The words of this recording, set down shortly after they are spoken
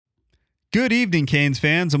Good evening, Canes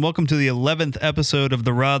fans, and welcome to the 11th episode of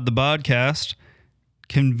the Rod the Podcast,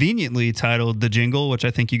 conveniently titled The Jingle, which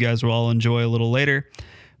I think you guys will all enjoy a little later.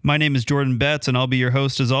 My name is Jordan Betts, and I'll be your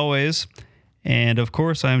host as always. And, of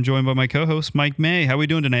course, I am joined by my co-host, Mike May. How are we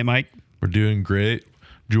doing tonight, Mike? We're doing great.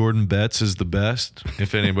 Jordan Betts is the best,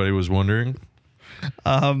 if anybody was wondering.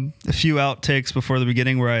 A few outtakes before the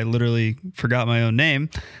beginning where I literally forgot my own name.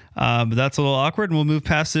 But that's a little awkward, and we'll move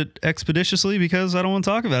past it expeditiously because I don't want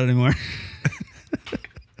to talk about it anymore.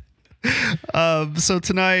 So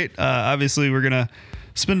tonight, obviously, we're going to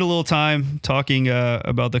spend a little time talking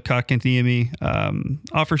about the Kotkaniemi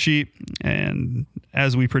offer sheet. And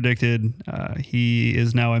as we predicted, he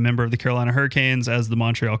is now a member of the Carolina Hurricanes, as the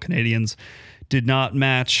Montreal Canadiens did not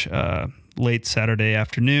match late Saturday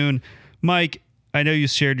afternoon. Mike, I know you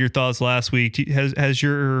shared your thoughts last week. Has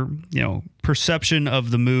your perception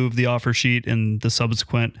of the move, the offer sheet, and the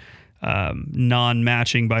subsequent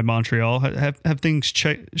non-matching by Montreal have things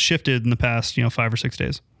shifted in the past 5 or 6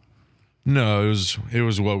 days? No, it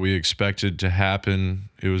was what we expected to happen.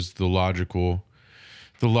 It was the logical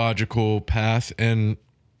path, and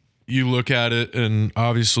you look at it, and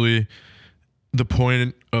obviously the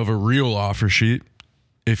point of a real offer sheet,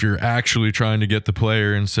 if you're actually trying to get the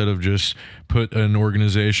player instead of just put an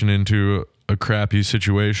organization into a crappy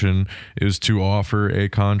situation, is to offer a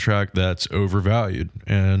contract that's overvalued.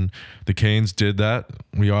 And the Canes did that.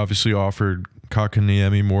 We obviously offered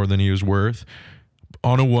Kotkaniemi more than he was worth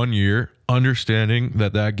on a 1 year, understanding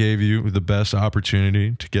that gave you the best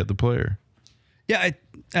opportunity to get the player. Yeah,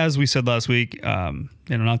 as we said last week,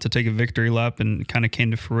 not to take a victory lap, and kind of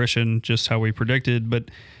came to fruition just how we predicted,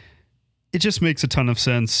 but it just makes a ton of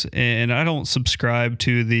sense. And I don't subscribe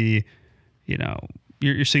to the,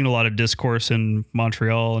 you're seeing a lot of discourse in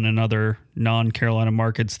Montreal and in other non-Carolina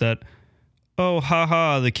markets that,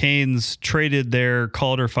 the Canes traded their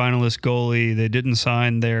Calder finalist goalie. They didn't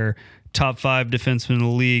sign their top 5 defensemen in the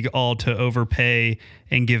league, all to overpay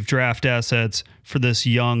and give draft assets for this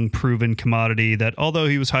young, proven commodity that, although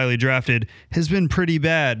he was highly drafted, has been pretty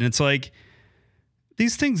bad. And it's like,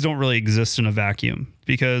 these things don't really exist in a vacuum,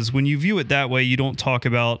 because when you view it that way, you don't talk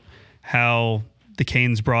about how the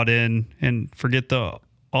Canes brought in, and forget the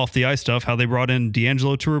off the ice stuff, how they brought in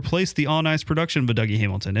D'Angelo to replace the on ice production of Dougie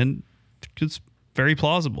Hamilton. And it's very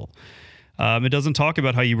plausible. It doesn't talk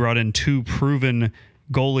about how you brought in 2 proven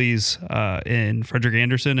goalies in Frederik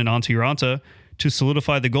Andersen and Antti Raanta to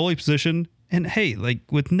solidify the goalie position. And hey, like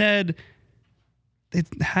with Ned, they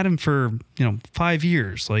had him for 5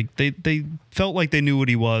 years. Like they felt like they knew what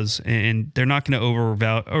he was, and they're not going to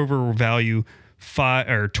overvalue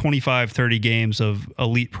 25-30 games of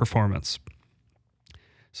elite performance.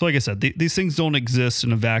 So like I said, these things don't exist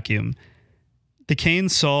in a vacuum. The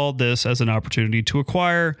Canes saw this as an opportunity to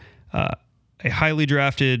acquire a highly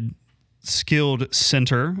drafted, skilled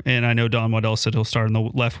center, and I know Don Waddell said he'll start in the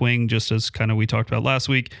left wing, just as kind of we talked about last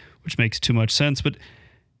week, which makes too much sense, but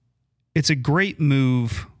it's a great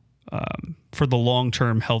move for the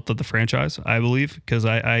long-term health of the franchise, I believe, because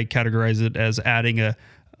I categorize it as adding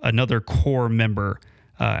another core member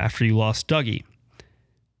after you lost Dougie.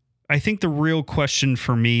 I think the real question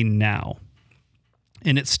for me now,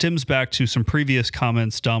 and it stems back to some previous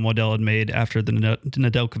comments Don Waddell had made after the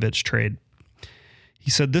Nedeljkovic trade. He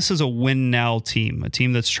said this is a win-now team, a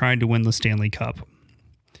team that's trying to win the Stanley Cup.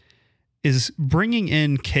 Is bringing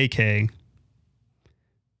in KK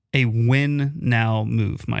a win-now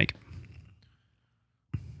move, Mike?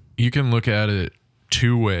 You can look at it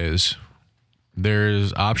 2 ways.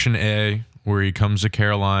 There's option A, where he comes to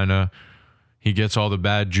Carolina, he gets all the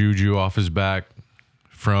bad juju off his back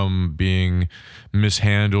from being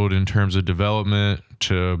mishandled in terms of development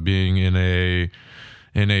to being in a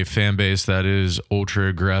fan base that is ultra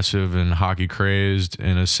aggressive and hockey crazed,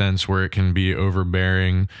 in a sense where it can be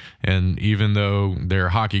overbearing. And even though they're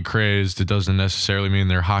hockey crazed, it doesn't necessarily mean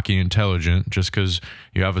they're hockey intelligent. Just because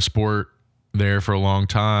you have a sport there for a long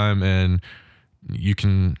time and you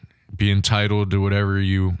can be entitled to whatever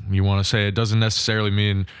you want to say, it doesn't necessarily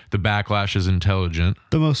mean the backlash is intelligent.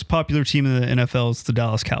 The most popular team in the NFL is the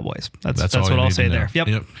Dallas Cowboys. That's what I'll say there.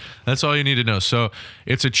 Yep. That's all you need to know. So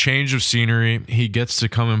it's a change of scenery. He gets to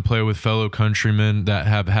come and play with fellow countrymen that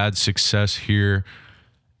have had success here.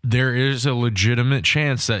 There is a legitimate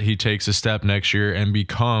chance that he takes a step next year and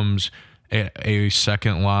becomes a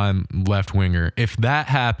second line left winger. If that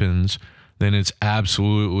happens, then it's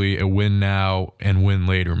absolutely a win now and win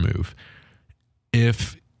later move.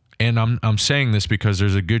 And I'm saying this because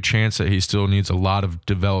there's a good chance that he still needs a lot of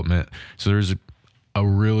development. So there's a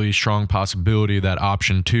really strong possibility that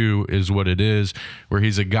option 2 is what it is, where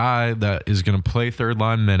he's a guy that is going to play third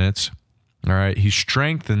line minutes. All right. He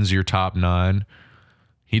strengthens your top 9.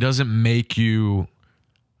 He doesn't make you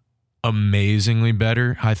amazingly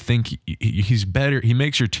better. I think he's better. He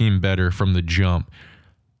makes your team better from the jump.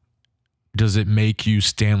 Does it make you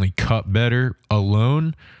Stanley Cup better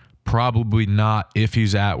alone? Probably not if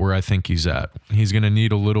he's at where I think he's at. He's going to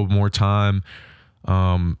need a little more time.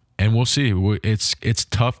 And we'll see. It's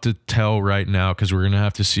tough to tell right now because we're going to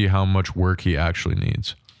have to see how much work he actually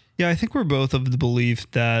needs. Yeah, I think we're both of the belief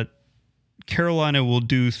that Carolina will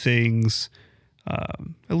do things,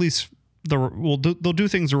 at least they'll do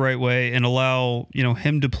things the right way and allow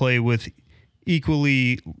him to play with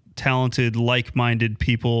equally talented, like-minded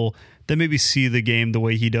people that maybe see the game the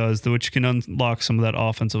way he does, which can unlock some of that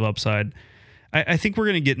offensive upside. I think we're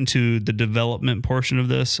going to get into the development portion of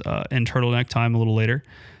this in Turtleneck Time a little later.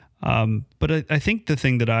 But I think the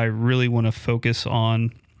thing that I really want to focus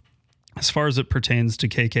on as far as it pertains to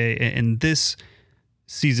KK in this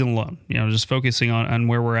season alone, just focusing on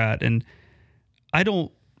where we're at. And I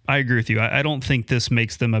agree with you. I don't think this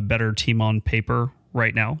makes them a better team on paper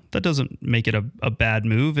right now. That doesn't make it a bad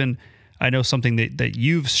move. And I know something that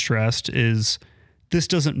you've stressed is this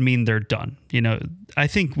doesn't mean they're done. I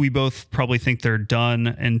think we both probably think they're done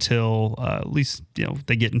until at least,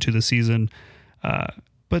 they get into the season.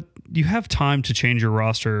 But you have time to change your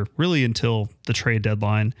roster really until the trade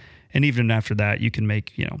deadline. And even after that, you can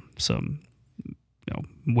make, some,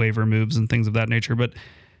 waiver moves and things of that nature. But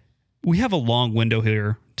we have a long window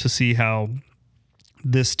here to see how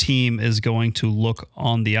this team is going to look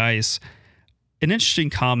on the ice. An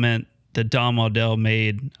interesting comment that Don Waddell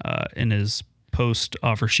made in his post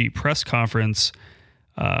offer sheet press conference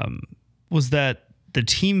was that the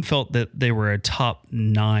team felt that they were a top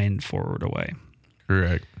 9 forward away.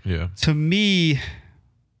 Correct. Yeah. To me,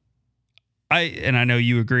 I know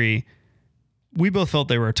you agree, we both felt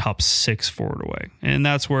they were a top 6 forward away. And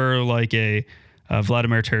that's where like a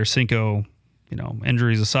Vladimir Tarasenko,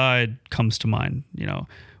 injuries aside, comes to mind.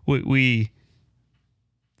 We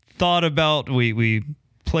thought about, we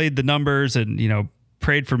played the numbers and,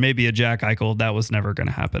 prayed for maybe a Jack Eichel. That was never going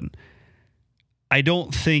to happen. I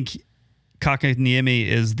don't think Kotkaniemi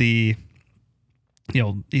is the,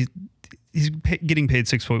 he's getting paid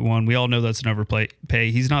 6.1. We all know that's an overpay.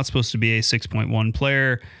 He's not supposed to be a 6.1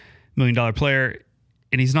 player, $1 million player,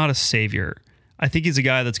 and he's not a savior. I think he's a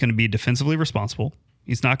guy that's going to be defensively responsible.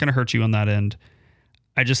 He's not going to hurt you on that end.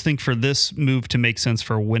 I just think for this move to make sense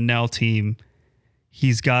for a win now team,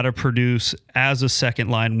 he's got to produce as a second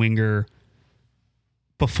line winger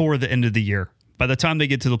before the end of the year. By the time they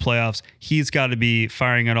get to the playoffs, he's got to be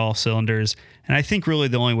firing at all cylinders. And I think really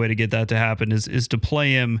the only way to get that to happen is to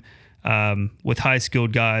play him with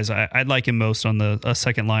high-skilled guys. I'd like him most on a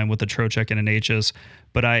second line with a Trocheck and an HS,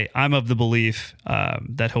 but I'm of the belief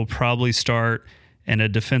that he'll probably start in a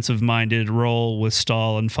defensive-minded role with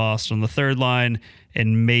Stahl and Fost on the third line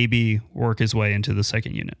and maybe work his way into the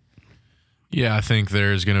second unit. Yeah, I think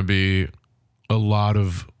there's going to be a lot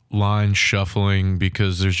of line shuffling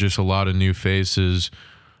because there's just a lot of new faces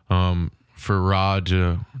for Rod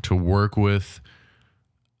to work with.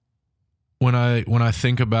 When I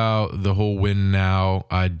think about the whole win now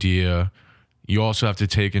idea, you also have to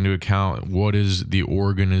take into account what is the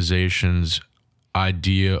organization's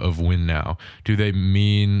idea of win now. Do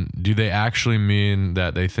they actually mean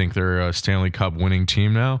that they think they're a Stanley Cup winning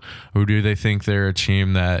team now, or do they think they're a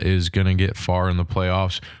team that is going to get far in the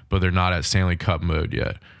playoffs but they're not at Stanley Cup mode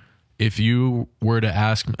yet? If you were to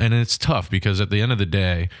ask, and it's tough because at the end of the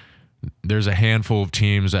day, there's a handful of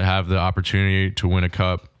teams that have the opportunity to win a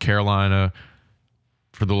cup. Carolina,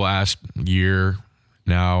 for the last year,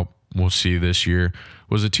 now we'll see this year,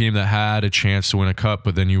 was a team that had a chance to win a cup,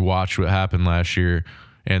 but then you watch what happened last year,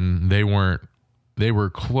 and they were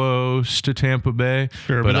close to Tampa Bay.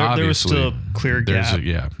 Sure, but there was still a clear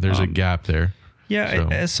gap. There's a gap there. Yeah, So.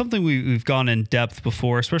 As something we've gone in depth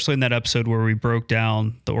before, especially in that episode where we broke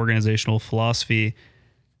down the organizational philosophy.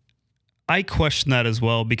 I question that as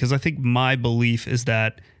well because I think my belief is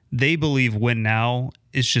that they believe win now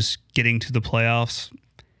is just getting to the playoffs.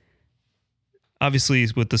 Obviously,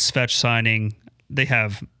 with the Svetch signing, they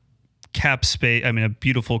have cap space. I mean, a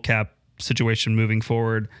beautiful cap situation moving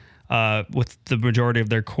forward with the majority of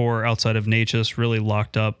their core outside of Natchez really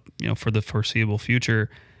locked up, for the foreseeable future.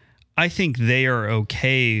 I think they are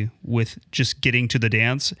okay with just getting to the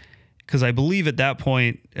dance because I believe at that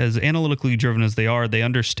point, as analytically driven as they are, they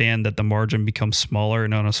understand that the margin becomes smaller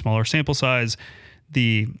and on a smaller sample size,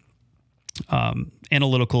 the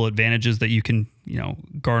analytical advantages that you can,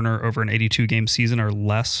 garner over an 82 game season are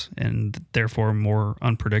less and therefore more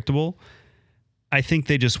unpredictable. I think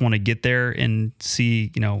they just want to get there and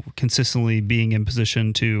see, consistently being in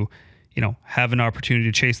position to, have an opportunity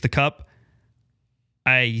to chase the cup.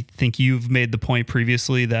 I think you've made the point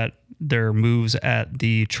previously that their moves at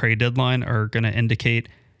the trade deadline are going to indicate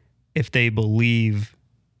if they believe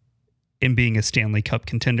in being a Stanley Cup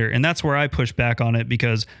contender. And that's where I push back on it,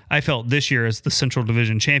 because I felt this year as the Central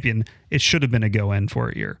Division champion, it should have been a go-in for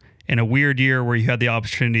a year. In a weird year where you had the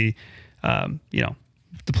opportunity, the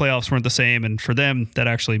playoffs weren't the same. And for them, that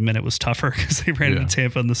actually meant it was tougher because they ran into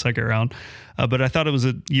Tampa in the second round. But I thought it was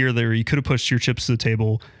a year there you could have pushed your chips to the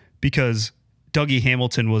table, because Dougie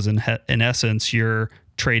Hamilton was in essence your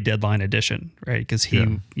trade deadline addition, right? Because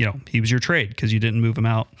he was your trade because you didn't move him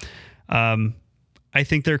out. I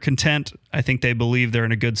think they're content. I think they believe they're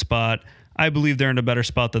in a good spot. I believe they're in a better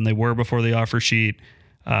spot than they were before the offer sheet.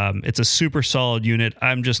 It's a super solid unit.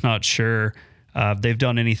 I'm just not sure they've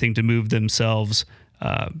done anything to move themselves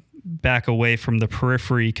back away from the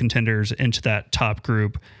periphery contenders into that top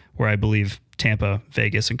group where I believe Tampa,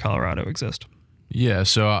 Vegas, and Colorado exist. Yeah,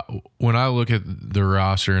 so when I look at the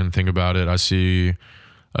roster and think about it, I see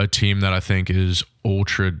a team that I think is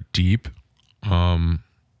ultra deep.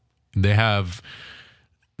 They have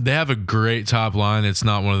a great top line. It's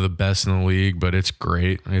not one of the best in the league, but it's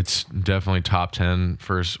great. It's definitely top 10,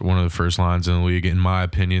 one of the first lines in the league, in my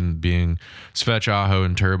opinion, being Svech, Aho,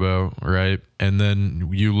 and Turbo, right? And then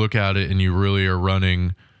you look at it and you really are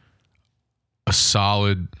running a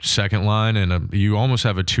solid second line, and you almost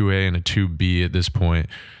have a 2A and a 2B at this point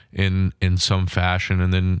in some fashion.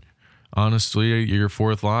 And then honestly, your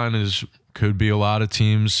fourth line could be a lot of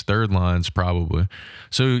teams' third lines probably.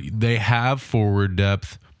 So they have forward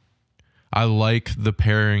depth. I like the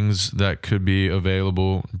pairings that could be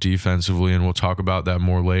available defensively, and we'll talk about that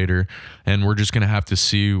more later. And we're just going to have to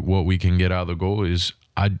see what we can get out of the goalies.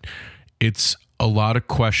 It's a lot of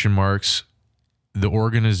question marks. The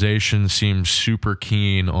organization seems super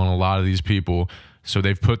keen on a lot of these people, so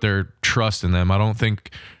they've put their trust in them. I don't think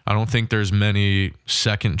there's many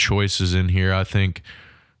second choices in here. I think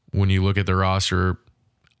when you look at the roster,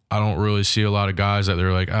 I don't really see a lot of guys that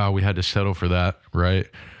they're like, we had to settle for that, right?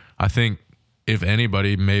 I think if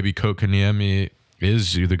anybody, maybe Kotkaniemi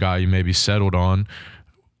is the guy you maybe settled on.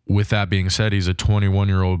 With that being said, he's a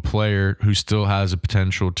 21-year-old player who still has a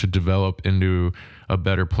potential to develop into a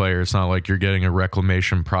better player. It's not like you're getting a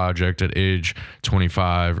reclamation project at age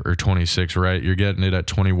 25 or 26, right? You're getting it at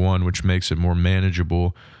 21, which makes it more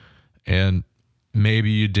manageable. And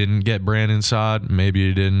maybe you didn't get Brandon Saad. Maybe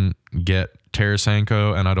you didn't get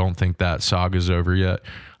Tarasenko, and I don't think that saga's over yet.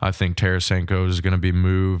 I think Tarasenko is going to be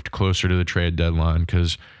moved closer to the trade deadline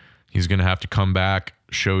because he's going to have to come back,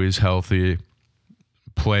 show he's healthy,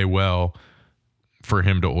 play well for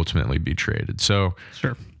him to ultimately be traded. So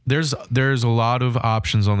sure, there's a lot of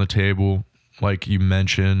options on the table. Like you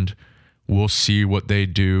mentioned, we'll see what they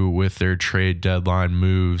do with their trade deadline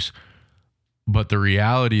moves. But the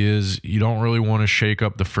reality is you don't really want to shake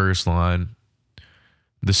up the first line.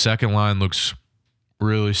 The second line looks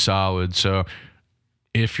really solid. So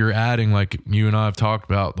if you're adding, like you and I have talked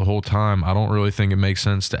about the whole time, I don't really think it makes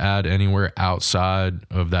sense to add anywhere outside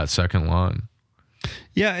of that second line.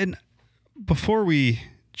 Yeah, and before we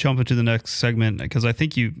jump into the next segment, because I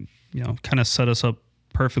think you kind of set us up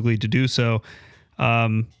perfectly to do so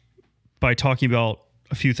by talking about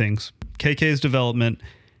a few things. KK's development,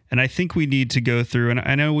 and I think we need to go through, and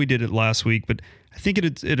I know we did it last week, but I think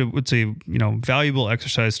it's a valuable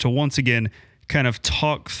exercise to once again kind of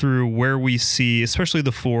talk through where we see, especially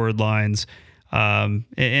the forward lines.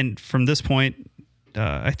 And from this point,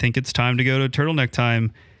 I think it's time to go to Turtleneck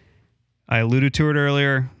Time. I alluded to it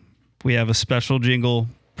earlier. We have a special jingle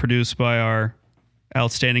produced by our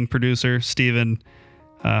outstanding producer, Steven.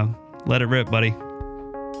 Let it rip, buddy.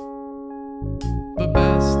 The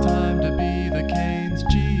best time to be the Canes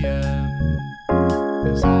GM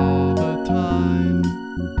is all the time.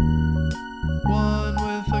 One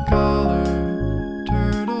with a collar,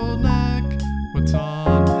 turtleneck, what's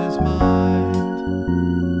on his mind?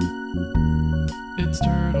 It's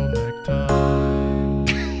Turtleneck Time.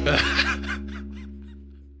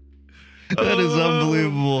 That is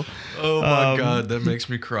unbelievable. Oh my God, that makes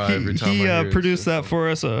me cry every time I hear it. He produced that for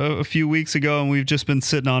us a few weeks ago, and we've just been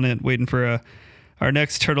sitting on it, waiting for our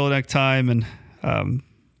next Turtleneck Time, and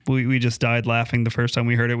we just died laughing the first time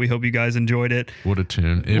we heard it. We hope you guys enjoyed it. What a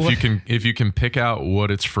tune! If you can pick out what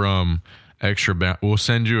it's from, we'll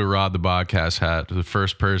send you a Rod the Podcast hat to the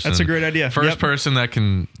first person. That's a great idea. First person that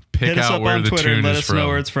can pick out where the Twitter tune and let is us from. know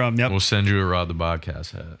where it's from. Yep. We'll send you a Rod the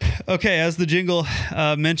Podcast hat. Okay, as the jingle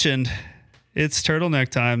mentioned, it's Turtleneck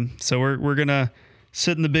Time, so we're gonna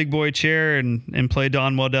sit in the big boy chair and play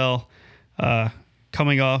Don Waddell,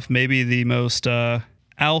 coming off maybe the most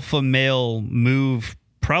alpha male move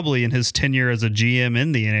probably in his tenure as a GM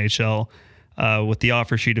in the NHL, with the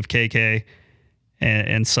offer sheet of KK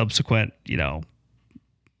and subsequent,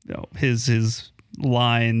 his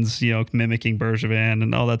lines, mimicking Bergevin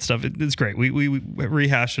and all that stuff. It's great. We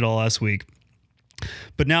rehashed it all last week.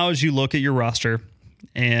 But now as you look at your roster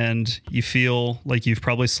and you feel like you've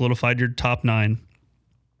probably solidified your top 9,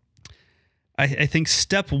 I think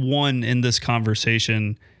step 1 in this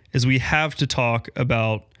conversation is we have to talk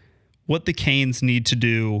about what the Canes need to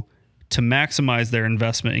do to maximize their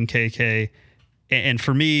investment in KK. And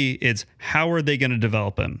for me, it's how are they going to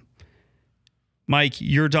develop him? Mike,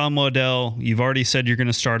 you're Don Waddell. You've already said you're going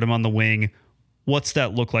to start him on the wing. What's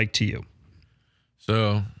that look like to you?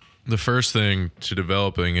 So the first thing to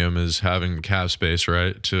developing him is having cap space,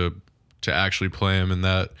 right? To actually play him. And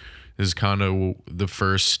that is kind of the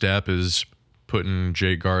first step, is putting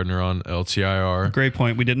Jake Gardner on LTIR. Great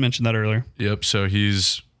point. We didn't mention that earlier. Yep. So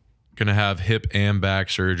he's going to have hip and back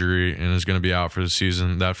surgery and is going to be out for the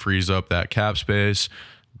season. That frees up that cap space.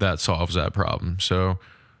 That solves that problem. So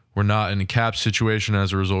we're not in a cap situation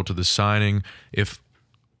as a result of the signing. If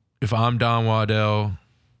I'm Don Waddell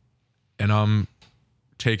and I'm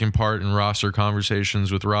taking part in roster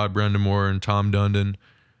conversations with Rod Brendamore and Tom Dundon,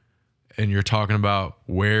 and you're talking about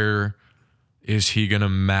where is he going to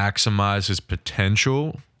maximize his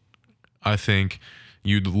potential, I think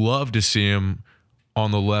you'd love to see him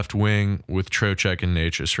on the left wing with Trocheck and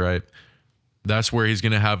Natchez, right? That's where he's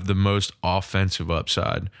going to have the most offensive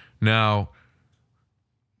upside. Now,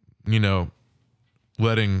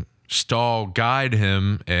 letting Stahl guide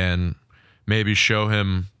him and maybe show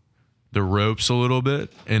him the ropes a little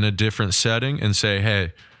bit in a different setting and say,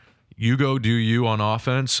 hey, you go do you on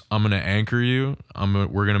offense. I'm going to anchor you. We're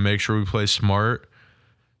going to make sure we play smart.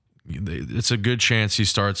 It's a good chance he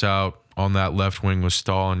starts out on that left wing with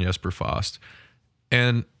Stahl and Jesper Fast.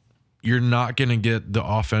 And you're not going to get the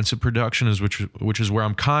offensive production, which is where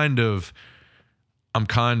I'm kind of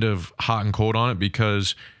hot and cold on it,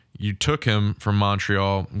 because you took him from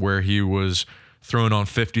Montreal where he was throwing on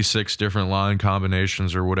 56 different line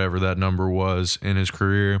combinations or whatever that number was in his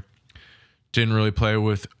career. Didn't really play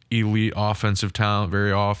with elite offensive talent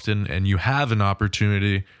very often, and you have an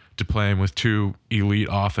opportunity to play him with 2 elite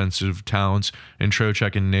offensive talents in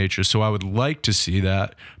Trocheck and Natchez. So I would like to see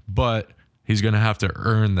that, but he's going to have to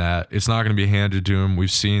earn that. It's not going to be handed to him.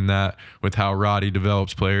 We've seen that with how Roddy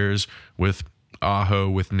develops players, with Aho,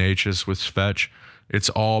 with Natchez, with Svetch. It's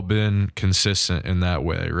all been consistent in that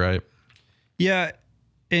way, right? Yeah,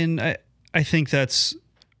 and I think that's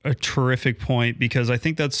a terrific point, because I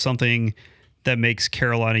think that's something that makes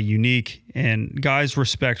Carolina unique, and guys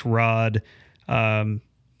respect Rod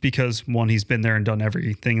because, one, he's been there and done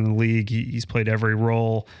everything in the league. He's played every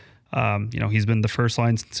role. He's been the first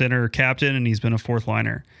line center captain, and he's been a fourth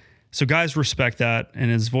liner. So guys respect that,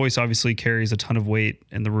 and his voice obviously carries a ton of weight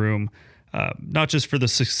in the room, not just for the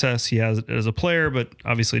success he has as a player, but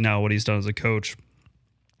obviously now what he's done as a coach.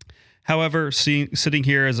 However, sitting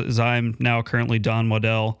here as I'm now currently Don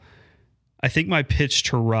Waddell, I think my pitch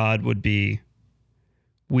to Rod would be,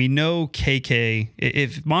 we know KK,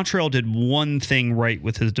 if Montreal did one thing right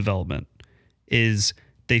with his development, is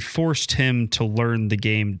they forced him to learn the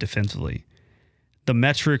game defensively. The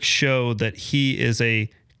metrics show that he is a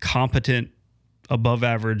competent, above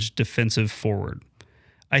average defensive forward.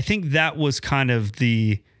 I think that was kind of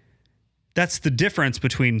that's the difference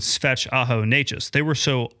between Svetch, Aho, and Natchez. They were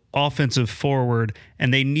so offensive forward,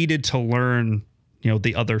 and they needed to learn,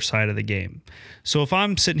 the other side of the game. So if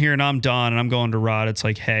I'm sitting here and I'm Don and I'm going to Rod, it's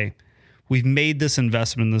like, hey, we've made this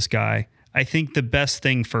investment in this guy. I think the best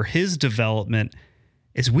thing for his development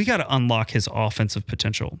is we got to unlock his offensive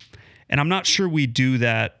potential. And I'm not sure we do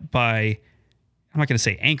that by, I'm not going to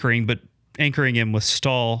say anchoring, but anchoring him with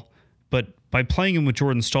Stahl. But by playing him with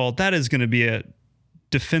Jordan Stahl, that is going to be a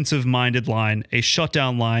defensive-minded line, a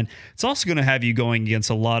shutdown line. It's also going to have you going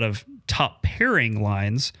against a lot of top pairing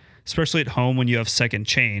lines, especially at home when you have second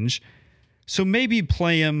change. So maybe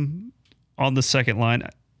play him on the second line.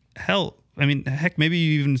 Heck, maybe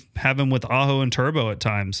you even have him with Aho and Turbo at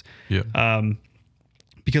times. Yeah.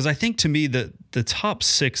 Because I think, to me, the top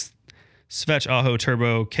 6, Svetch, Aho,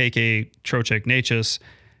 Turbo, KK, Trocheck, Natchez,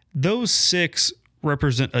 those 6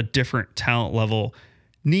 represent a different talent level.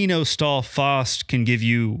 Nino, Stahl, Fast can give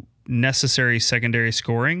you necessary secondary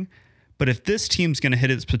scoring, but if this team's going to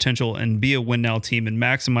hit its potential and be a win now team and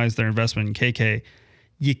maximize their investment in KK,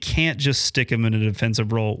 you can't just stick him in a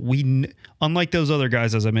defensive role. Unlike those other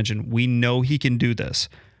guys, as I mentioned, we know he can do this.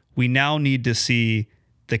 We now need to see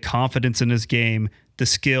the confidence in his game, the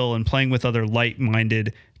skill, and playing with other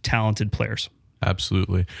light-minded, talented players.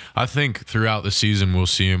 Absolutely. I think throughout the season, we'll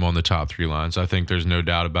see him on the top 3 lines. I think there's no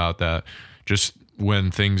doubt about that. Just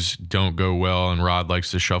when things don't go well and Rod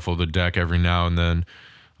likes to shuffle the deck every now and then,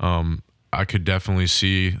 I could definitely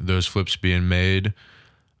see those flips being made.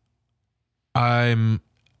 I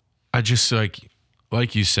just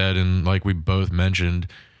like you said, and like we both mentioned,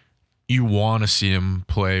 you want to see him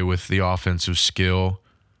play with the offensive skill.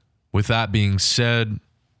 With that being said,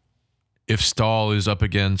 if Stahl is up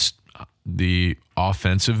against the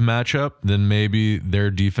offensive matchup, then maybe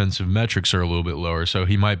their defensive metrics are a little bit lower. So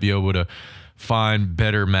he might be able to find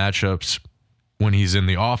better matchups when he's in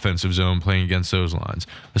the offensive zone playing against those lines.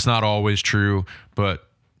 It's not always true, but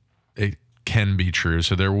it can be true.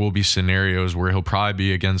 So there will be scenarios where he'll probably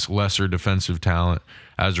be against lesser defensive talent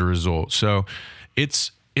as a result. So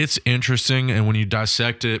it's interesting. And when you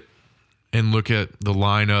dissect it and look at the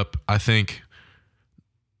lineup, I think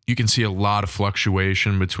you can see a lot of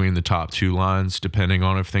fluctuation between the top 2 lines depending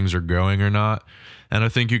on if things are going or not. And I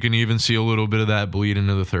think you can even see a little bit of that bleed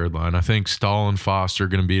into the 3rd line. I think Stahl and Foster are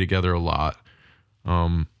going to be together a lot.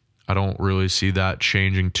 I don't really see that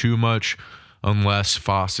changing too much unless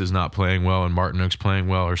Foss is not playing well and Martinook's playing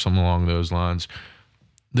well or something along those lines.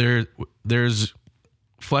 There's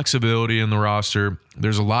flexibility in the roster.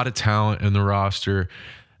 There's a lot of talent in the roster.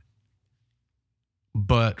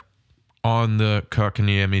 But on the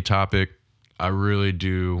Kotkaniemi topic, I really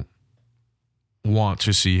do want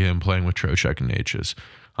to see him playing with Trocheck and Natchez.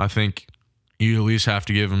 I think you at least have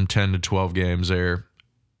to give him 10 to 12 games there,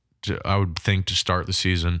 I would think, to start the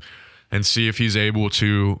season and see if he's able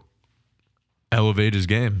to elevate his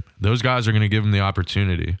game. Those guys are going to give him the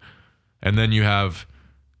opportunity. And then you have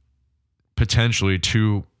potentially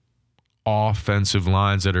 2 offensive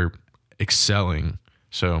lines that are excelling.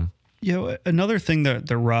 So, another thing that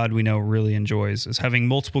the Rod we know really enjoys is having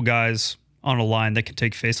multiple guys on a line that can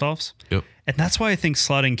take faceoffs. Yep. And that's why I think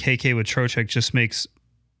slotting KK with Trocheck just makes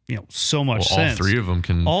so much sense. All 3 of them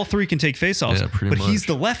can. All 3 can take faceoffs, but much. he's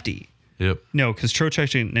the lefty. Yep. No, because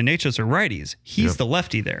Trocheck and Natchez are righties. He's the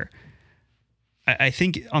lefty there. I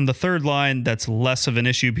think on the 3rd line, that's less of an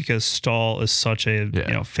issue because Stahl is such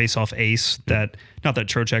a face-off ace that, not that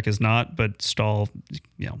Trocheck is not, but Stahl,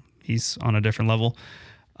 he's on a different level.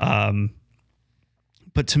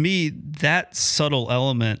 But to me, that subtle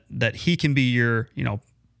element that he can be your,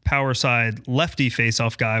 power side lefty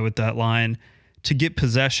face-off guy with that line to get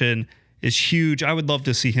possession is huge. I would love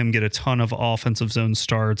to see him get a ton of offensive zone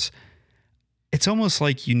starts. It's almost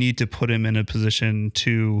like you need to put him in a position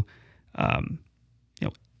to,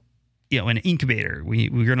 an incubator.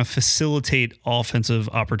 We're going to facilitate offensive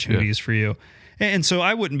opportunities for you. And so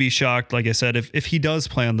I wouldn't be shocked, like I said, if he does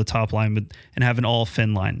play on the top line and have an all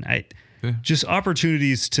Finn line. Just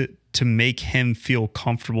opportunities to make him feel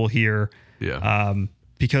comfortable here. Yeah.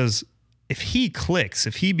 Because if he clicks,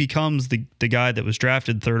 if he becomes the guy that was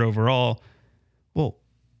drafted 3rd overall, well,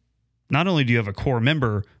 not only do you have a core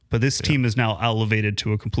member, but this team is now elevated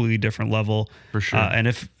to a completely different level. For sure. And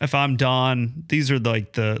if I'm Don, these are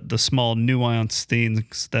like the small nuanced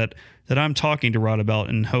things that I'm talking to Rod about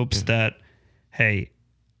in hopes that, hey,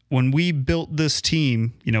 when we built this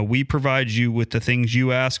team, we provide you with the things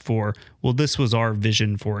you ask for. Well, this was our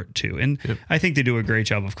vision for it too. And I think they do a great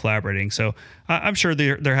job of collaborating. So I'm sure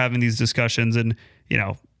they're having these discussions. And,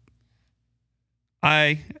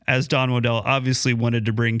 I, as Don Waddell, obviously wanted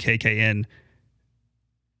to bring KK in.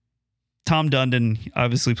 Tom Dundon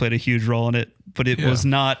obviously played a huge role in it, but it was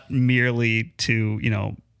not merely to,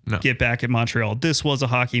 get back at Montreal. This was a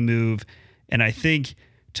hockey move. And I think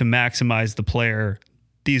to maximize the player,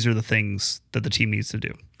 these are the things that the team needs to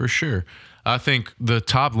do. For sure. I think the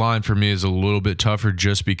top line for me is a little bit tougher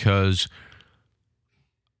just because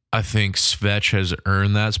I think Svetch has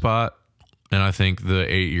earned that spot. And I think the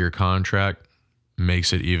 8-year contract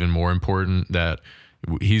makes it even more important that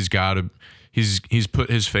he's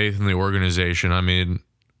put his faith in the organization. I mean,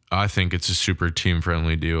 I think it's a super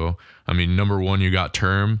team-friendly deal. I mean, number one, you got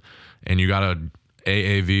term, and you got a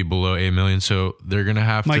AAV below $8 million, so they're gonna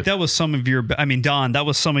have Mike, that was some of your. Don, that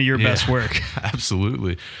was some of your best work.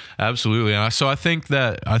 Absolutely. And so I think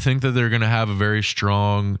that they're gonna have a very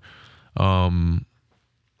strong. I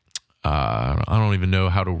don't even know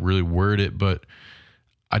how to really word it, but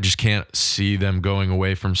I just can't see them going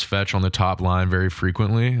away from Svetch on the top line very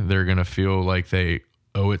frequently. They're gonna feel like they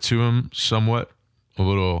owe it to him somewhat. A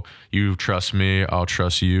little, you trust me, I'll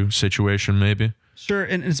trust you situation, maybe. Sure,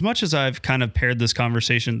 and as much as I've kind of paired this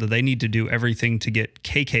conversation that they need to do everything to get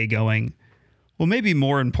KK going, well, maybe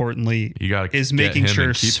more importantly is making sure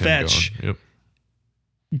Svetch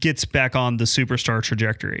gets back on the superstar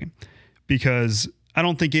trajectory. Because I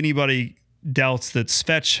don't think anybody doubts that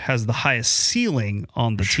Svech has the highest ceiling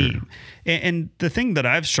on the team. And the thing that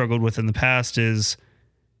I've struggled with in the past is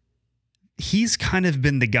he's kind of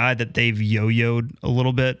been the guy that they've yo-yoed a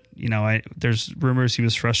little bit. You know, there's rumors he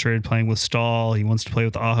was frustrated playing with Stahl. He wants to play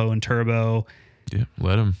with Aho and Turbo. Yeah,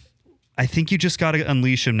 let him. I think you just got to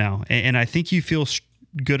unleash him now. And I think you feel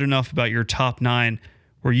good enough about your top 9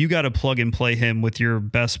 where you got to plug and play him with your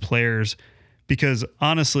best players. Because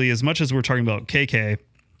honestly, as much as we're talking about KK,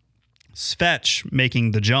 Svech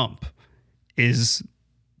making the jump is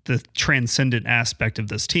the transcendent aspect of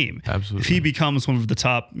this team. Absolutely. If he becomes one of the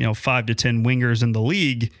top, 5 to 10 wingers in the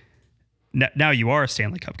league, now you are a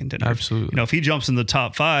Stanley Cup contender. Absolutely. If he jumps in the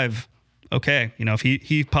top 5, okay. If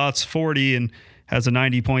he pots 40 and has a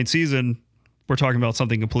 90-point season, we're talking about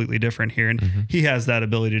something completely different here. And he has that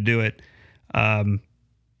ability to do it.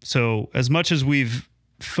 So as much as we've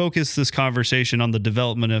focused this conversation on the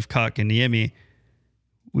development of Kotkaniemi,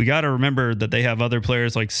 we got to remember that they have other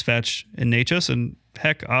players like Svech and Natchez, and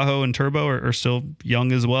heck, Aho and Turbo are still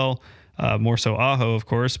young as well. More so Aho, of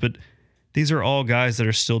course, but these are all guys that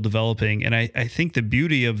are still developing. And I think the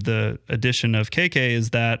beauty of the addition of KK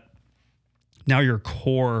is that now your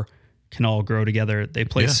core can all grow together. They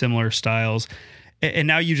play similar styles, and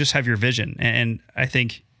now you just have your vision. And I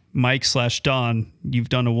think Mike/Don, you've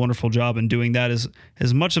done a wonderful job in doing that.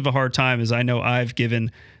 As much of a hard time as I know I've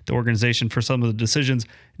given the organization for some of the decisions,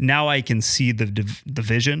 now I can see the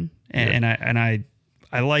vision, and I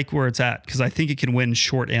like where it's at because I think it can win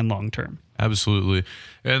short and long term. Absolutely.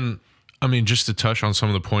 And I mean, just to touch on some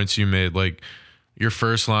of the points you made, like your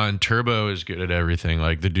first line, Turbo is good at everything.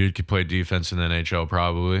 Like the dude could play defense in the NHL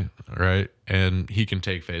probably, right? And he can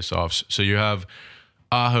take faceoffs. So you have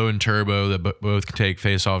Aho and Turbo that both can take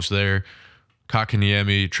faceoffs there.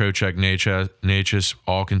 Kotkaniemi, Trocheck, Natchez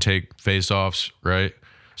all can take faceoffs, right?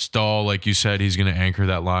 Stahl, like you said, he's going to anchor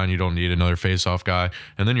that line. You don't need another faceoff guy.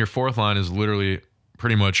 And then your fourth line is literally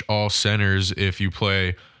pretty much all centers if you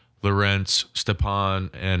play Lorentz, Stepan,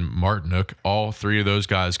 and Martinuk. All 3 of those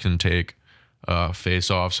guys can take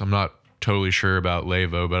faceoffs. I'm not totally sure about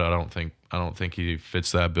Levo, but I don't think he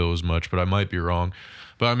fits that bill as much, but I might be wrong.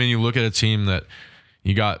 But I mean, you look at a team that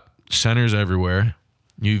you got centers everywhere.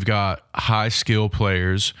 You've got high skill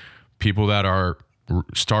players, people that are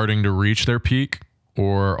starting to reach their peak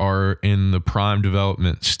or are in the prime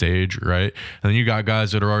development stage, right? And then you got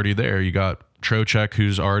guys that are already there. You got Trocheck,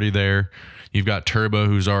 who's already there. You've got Turbo,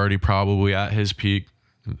 who's already probably at his peak.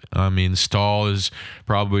 I mean, Stahl is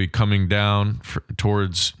probably coming down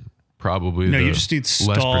towards probably you just need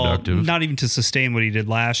less Stahl, productive. not even to sustain what he did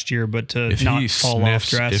last year, but to If not he fall off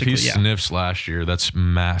drastically. If he sniffs last year, that's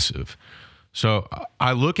massive. So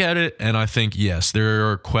I look at it and I think, yes, there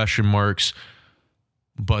are question marks,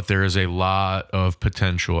 but there is a lot of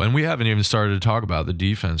potential. And we haven't even started to talk about the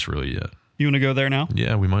defense really yet. You want to go there now?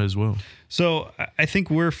 Yeah, we might as well. So I think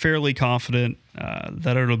we're fairly confident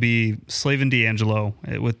that it'll be Slavin D'Angelo,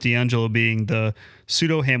 with D'Angelo being the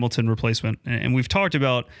pseudo-Hamilton replacement. And we've talked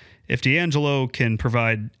about if D'Angelo can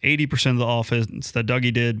provide 80% of the offense that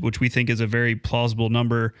Dougie did, which we think is a very plausible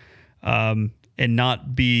number, and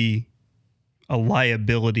not be a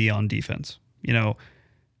liability on defense.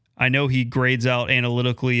 I know he grades out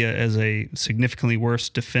analytically as a significantly worse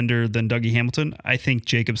defender than Dougie Hamilton. I think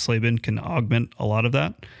Jacob Slavin can augment a lot of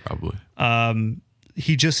that. Probably.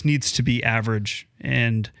 He just needs to be average.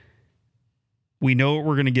 And we know what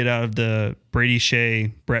we're going to get out of the Brady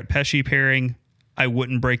Shea, Brett Pesce pairing. I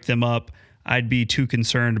wouldn't break them up. I'd be too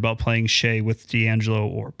concerned about playing Shea with D'Angelo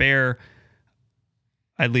or Bear.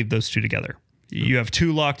 I'd leave those 2 together. You have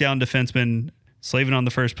 2 lockdown defensemen, Slavin on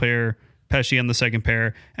the first pair, Pesce on the second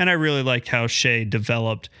pair, and I really liked how Shea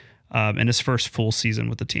developed in his first full season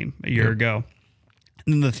with the team a year ago.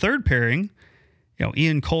 And then the third pairing,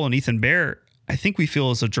 Ian Cole and Ethan Bear, I think we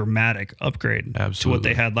feel is a dramatic upgrade to what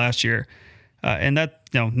they had last year. And that,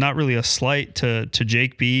 not really a slight to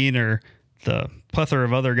Jake Bean or the plethora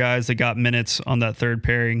of other guys that got minutes on that third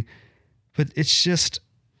pairing, but it's just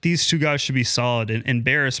these 2 guys should be solid. And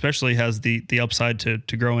Bear especially has the upside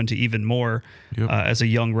to grow into even more as a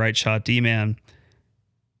young right shot D-man.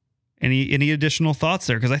 Any additional thoughts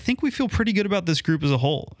there? Because I think we feel pretty good about this group as a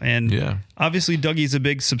whole. And obviously Dougie's a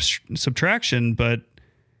big subtraction, but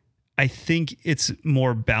I think it's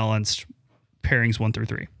more balanced pairings 1 through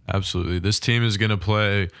 3. Absolutely. This team is going to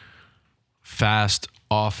play fast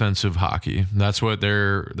offensive hockey. That's what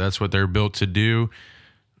they're built to do.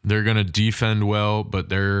 They're going to defend well, but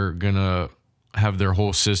they're going to have their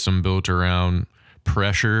whole system built around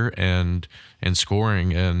pressure and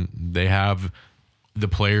scoring, and they have the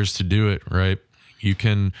players to do it, right? You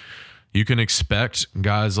can you can expect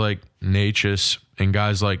guys like Natchez and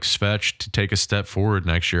guys like Svech to take a step forward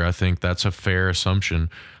next year. I think that's a fair assumption.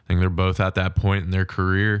 I think they're both at that point in their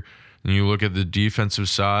career. And you look at the defensive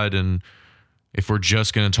side, and if we're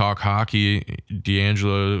just going to talk hockey,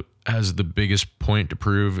 D'Angelo has the biggest point to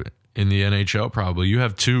prove in the NHL probably. You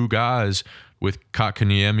have two guys with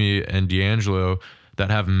Kotkaniemi and D'Angelo that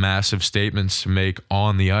have massive statements to make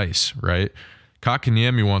on the ice, right?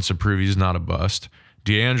 Kotkaniemi wants to prove he's not a bust.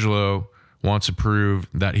 D'Angelo wants to prove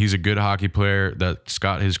that he's a good hockey player that's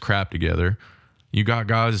got his crap together. You got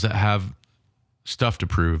guys that have stuff to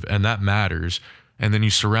prove, and that matters. And then you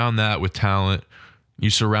surround that with talent. You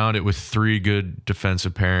surround it with three good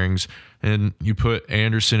defensive pairings, and you put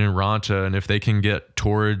Anderson and Ranta, and if they can get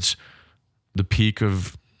towards the peak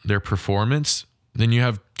of their performance, then you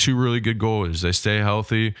have two really good goalies. They stay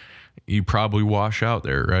healthy, you probably wash out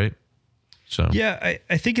there, right? So yeah,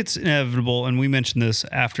 I think it's inevitable, and we mentioned this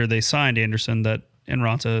after they signed Anderson that and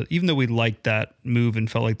Ranta, even though we liked that move and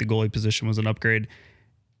felt like the goalie position was an upgrade,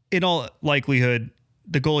 in all likelihood,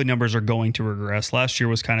 the goalie numbers are going to regress. Last year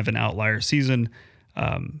was kind of an outlier season.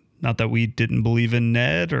 Not that we didn't believe in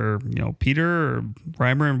Ned or Peter or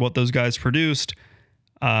Reimer and what those guys produced.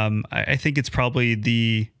 I think it's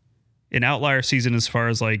probably an outlier season as far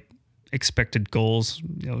as like expected goals,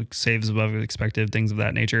 saves above expected, things of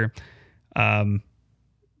that nature.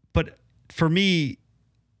 But for me,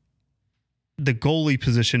 the goalie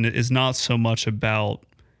position is not so much about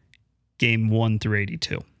game 1 through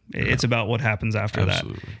 82. It's about what happens after that.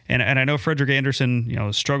 And I know Frederick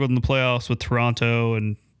Anderson, struggled in the playoffs with Toronto,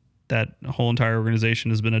 and that whole entire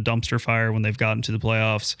organization has been a dumpster fire when they've gotten to the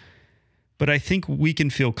playoffs. But I think we can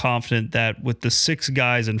feel confident that with the 6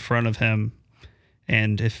 guys in front of him,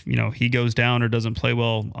 and if he goes down or doesn't play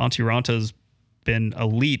well, Antti Ranta's been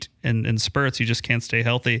elite in spurts. He just can't stay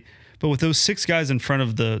healthy. But with those 6 guys in front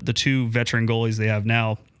of the 2 veteran goalies they have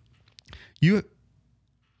now,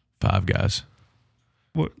 5 guys.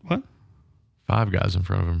 What? 5 guys in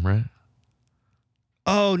front of him, right?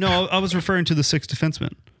 Oh, no, I was referring to the 6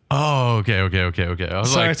 defensemen. Oh, okay. I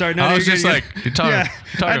was sorry. No, I was just you're, like, you're talking. Yeah,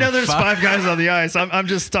 you're talking I know there's 5 guys on the ice. I'm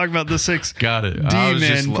just talking about the 6. Got it.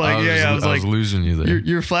 D-men playing. I was losing you there.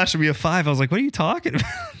 You're flashing me a 5. I was like, what are you talking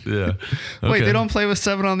about? Yeah. Wait, Okay. they don't play with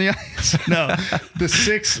 7 on the ice? No, the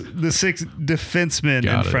six defensemen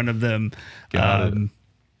in front of them. Got it.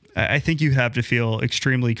 I think you have to feel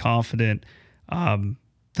extremely confident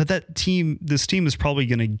that this team is probably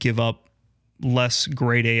going to give up less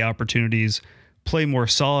grade A opportunities, play more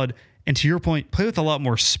solid, and to your point, play with a lot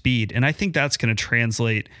more speed. And I think that's going to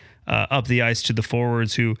translate up the ice to the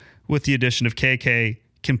forwards who, with the addition of KK,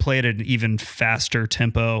 can play at an even faster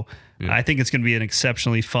tempo. Yeah. I think it's going to be an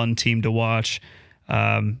exceptionally fun team to watch.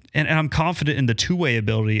 And I'm confident in the two-way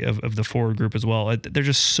ability of the forward group as well. They're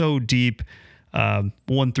just so deep,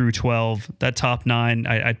 1 through 12. That top 9,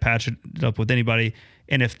 I'd patch it up with anybody.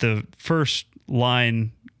 And if the first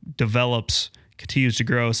line continues to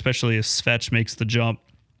grow, especially if Svech makes the jump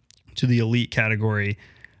to the elite category,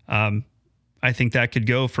 I think that could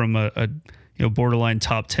go from a borderline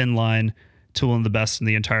top 10 line to one of the best in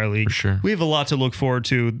the entire league. For sure. We have a lot to look forward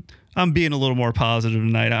to. I'm being a little more positive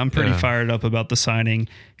tonight. I'm pretty fired up about the signing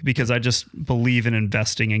because I just believe in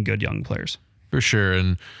investing in good young players. For sure.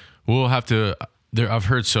 And we'll have to... I've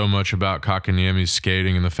heard so much about Kotkaniemi's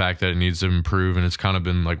skating and the fact that it needs to improve, and it's kind of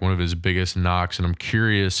been like one of his biggest knocks, and I'm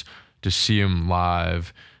curious to see him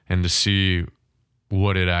live and to see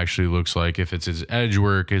what it actually looks like. If it's his edge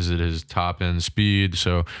work, is it his top end speed?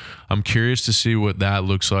 So I'm curious to see what that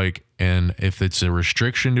looks like and if it's a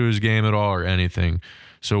restriction to his game at all or anything.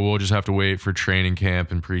 So we'll just have to wait for training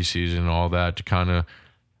camp and preseason and all that to kind of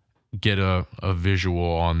get a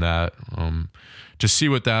visual on that, to see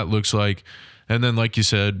what that looks like. And then, like you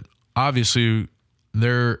said, obviously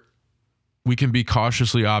we can be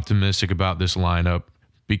cautiously optimistic about this lineup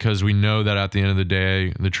because we know that at the end of the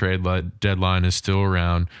day, the trade deadline is still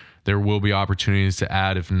around. There will be opportunities to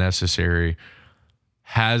add if necessary.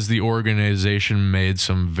 Has the organization made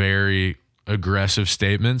some very aggressive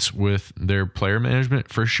statements with their player management?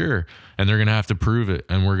 For sure. And they're going to have to prove it.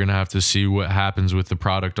 And we're going to have to see what happens with the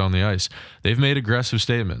product on the ice. They've made aggressive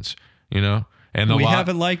statements, And we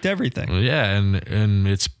haven't liked everything. Yeah, and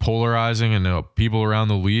it's polarizing, and people around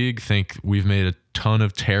the league think we've made a ton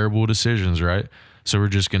of terrible decisions, right? So we're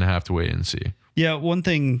just going to have to wait and see. Yeah, one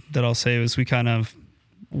thing that I'll say is we kind of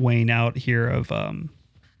wane out here of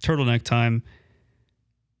Turtleneck Time.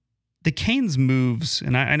 The Canes moves,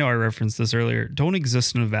 and I know I referenced this earlier, don't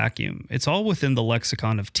exist in a vacuum. It's all within the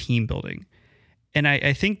lexicon of team building. And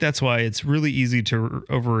I think that's why it's really easy to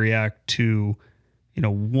overreact to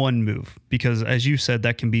one move, because as you said,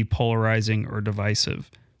 that can be polarizing or divisive,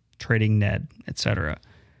 trading Ned, etc.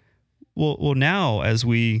 Well, now as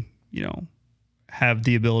we, have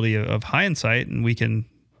the ability of hindsight and we can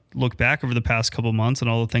look back over the past couple months and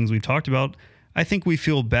all the things we've talked about, I think we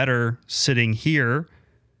feel better sitting here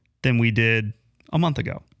than we did a month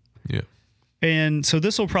ago. Yeah. And so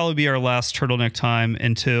this will probably be our last Turtleneck Time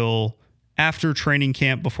until after training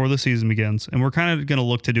camp before the season begins. And we're kind of going to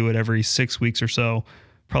look to do it every 6 weeks or so.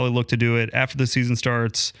 Probably look to do it after the season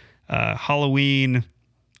starts, Halloween,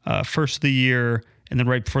 first of the year, and then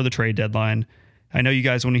right before the trade deadline. I know you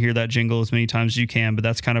guys want to hear that jingle as many times as you can, but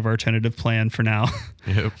that's kind of our tentative plan for now.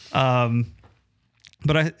 Yep.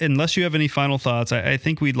 But unless you have any final thoughts, I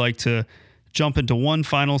think we'd like to jump into one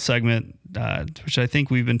final segment, which I think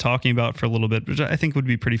we've been talking about for a little bit, which I think would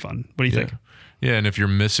be pretty fun. What do you think? Yeah, and if you're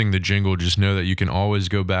missing the jingle, just know that you can always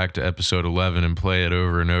go back to episode 11 and play it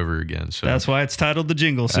over and over again. So that's why it's titled The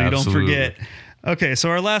Jingle, so Absolutely. You don't forget. Okay, so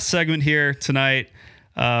our last segment here tonight,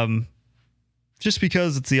 just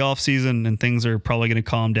because it's the off season and things are probably going to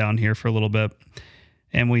calm down here for a little bit,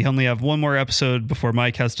 and we only have one more episode before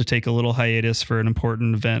Mike has to take a little hiatus for an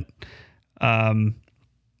important event.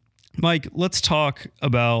 Mike, let's talk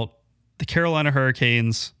about the Carolina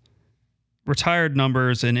Hurricanes, retired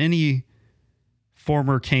numbers, and any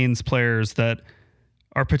former Canes players that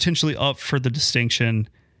are potentially up for the distinction.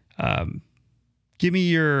 Give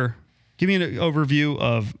me an overview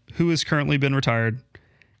of who has currently been retired,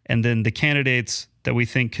 and then the candidates that we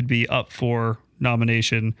think could be up for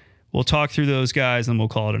nomination. We'll talk through those guys and we'll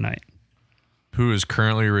call it a night. Who is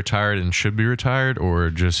currently retired and should be retired, or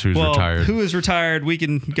just who's retired? Who is retired? We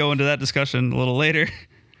can go into that discussion a little later.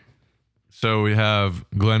 So we have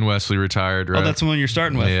Glenn Wesley retired, right? Oh, that's the one you're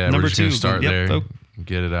starting with. Yeah, Number we're just 2. gonna start there, Oh.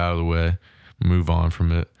 get it out of the way, move on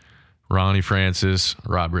from it. Ronnie Francis,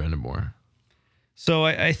 Rob Brendamore. So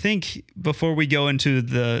I think before we go into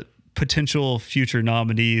the potential future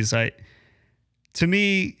nominees, to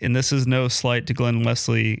me, and this is no slight to Glenn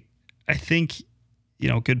Wesley, I think,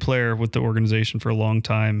 good player with the organization for a long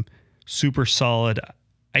time, super solid.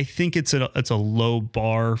 I think it's a low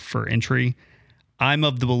bar for entry. I'm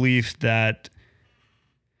of the belief that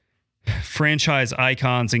franchise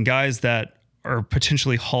icons and guys that are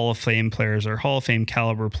potentially Hall of Fame players or Hall of Fame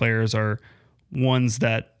caliber players are ones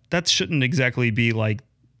that shouldn't exactly be like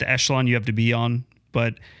the echelon you have to be on.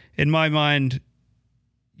 But in my mind,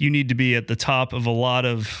 you need to be at the top of a lot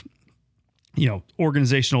of,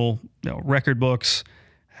 organizational record books,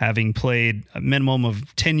 having played a minimum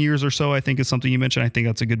of 10 years or so, I think is something you mentioned. I think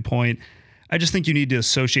that's a good point. I just think you need to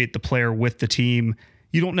associate the player with the team.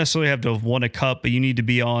 You don't necessarily have to have won a cup, but you need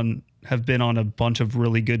to have been on a bunch of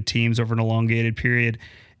really good teams over an elongated period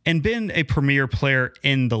and been a premier player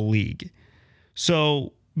in the league.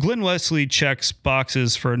 So Glenn Wesley checks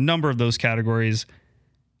boxes for a number of those categories.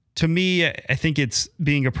 To me, I think it's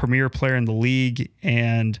being a premier player in the league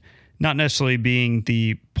and not necessarily being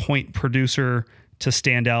the point producer to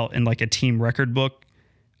stand out in like a team record book.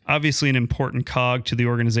 Obviously an important cog to the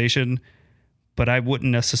organization, but I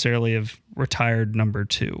wouldn't necessarily have retired number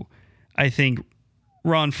 2. I think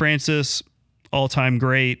Ron Francis, all-time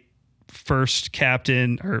great, first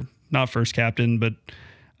captain, or not first captain, but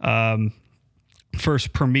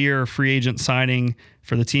first premier free agent signing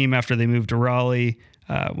for the team after they moved to Raleigh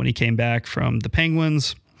when he came back from the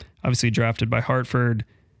Penguins, obviously drafted by Hartford.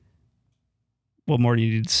 What more do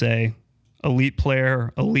you need to say? Elite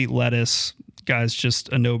player, elite lettuce, guy's just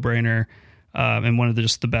a no-brainer, and one of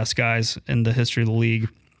just the best guys in the history of the league,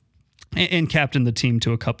 and captained the team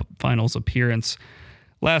to a Cup Finals appearance.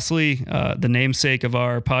 Lastly, the namesake of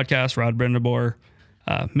our podcast, Rod Brendamore,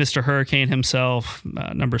 Mr. Hurricane himself,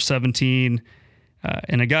 number 17,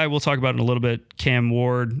 and a guy we'll talk about in a little bit, Cam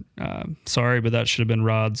Ward. Sorry, but that should have been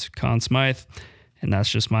Rod's Conn Smythe. And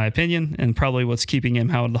that's just my opinion and probably what's keeping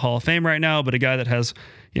him out of the Hall of Fame right now. But a guy that has,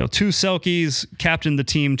 2 Selkies, captained the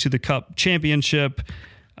team to the Cup championship,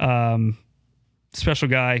 special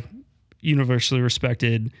guy, universally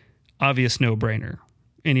respected, obvious no-brainer.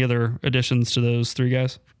 Any other additions to those 3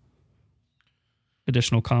 guys?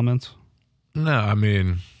 Additional comments? No, I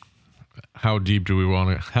mean, how deep do we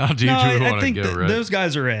want to? How deep do we want to go? Right? Those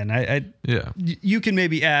guys are in. Yeah. You can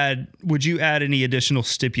maybe add. Would you add any additional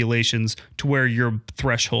stipulations to where your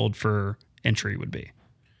threshold for entry would be?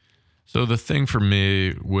 So the thing for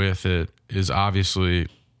me with it is obviously,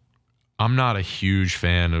 I'm not a huge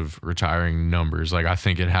fan of retiring numbers. Like I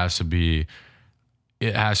think it has to be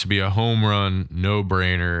a home run, no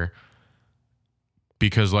brainer.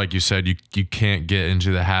 Because like you said, you can't get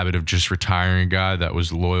into the habit of just retiring a guy that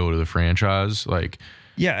was loyal to the franchise. Like,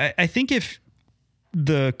 yeah, I think if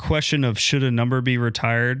the question of should a number be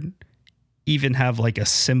retired even have like a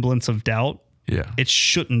semblance of doubt, Yeah. it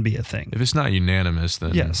shouldn't be a thing. If it's not unanimous,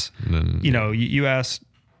 then Yes. Then, You know, you ask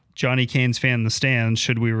Johnny Canes fan in the stands,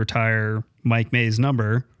 should we retire Mike May's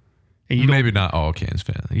number? And you maybe not all Canes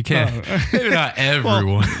fans. You can't. Maybe not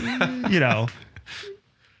everyone. you know,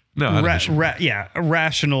 no,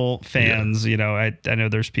 rational fans. You know, I know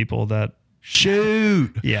there's people that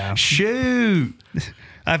shoot. Yeah. Shoot.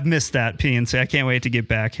 I've missed that PNC. I can't wait to get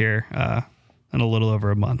back here in a little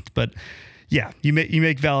over a month. But yeah, you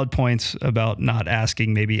make valid points about not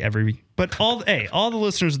asking maybe every. But all the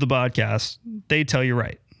listeners of the podcast, they tell you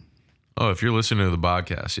right. Oh, if you're listening to the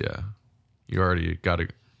podcast, yeah, you already got an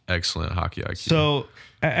excellent hockey IQ. So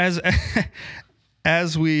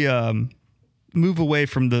as we move away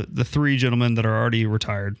from the three gentlemen that are already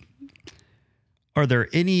retired, are there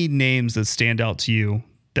any names that stand out to you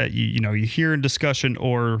that you hear in discussion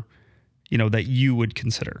or that you would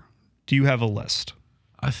consider? Do you have a list?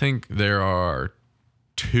 I think there are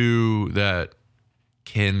two that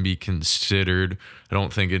can be considered. I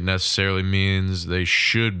don't think it necessarily means they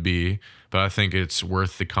should be, but I think it's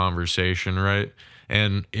worth the conversation, right?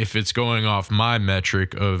 And if it's going off my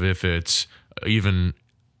metric of if it's even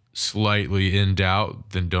slightly in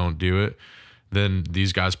doubt, then don't do it. Then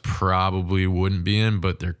these guys probably wouldn't be in,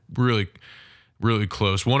 but they're really, really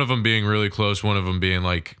close. One of them being really close, one of them being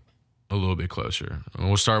like a little bit closer. And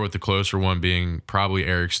we'll start with the closer one being probably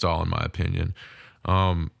Eric Stahl, in my opinion.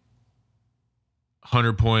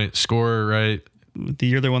 100-point scorer, right? The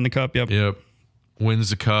year they won the cup, yep. Yep. Wins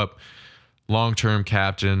the cup. Long-term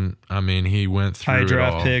captain. I mean, he went through high it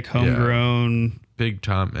draft all. pick, homegrown. Yeah, big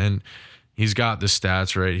time. And he's got the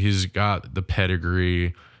stats, right? He's got the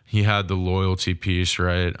pedigree. He had the loyalty piece,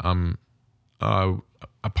 right? A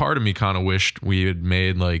part of me kind of wished we had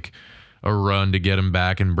made like a run to get him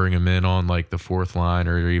back and bring him in on like the fourth line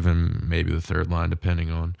or even maybe the third line,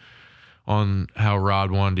 depending on how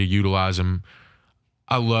Rod wanted to utilize him.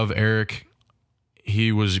 I love Eric.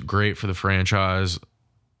 He was great for the franchise.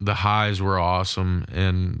 The highs were awesome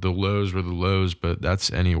and the lows were the lows, but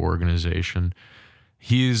that's any organization.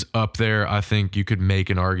 He's up there. I think you could make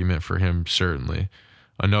an argument for him, certainly.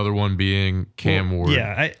 Another one being Cam Ward.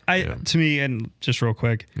 Yeah, to me, and just real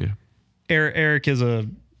quick, Yeah. Eric is a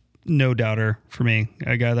no doubter for me.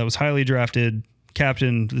 A guy that was highly drafted,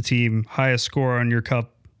 captain the team, highest score on your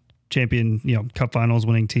cup champion, cup finals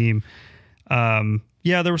winning team.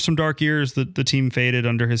 Yeah, there were some dark years that the team faded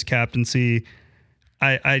under his captaincy.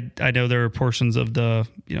 I know there are portions of the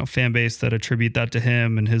fan base that attribute that to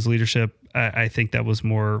him and his leadership. I think that was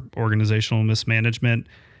more organizational mismanagement.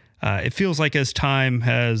 It feels like as time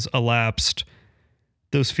has elapsed,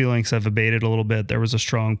 those feelings have abated a little bit. There was a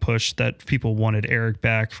strong push that people wanted Eric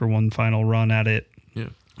back for one final run at it. Yeah.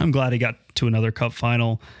 I'm glad he got to another cup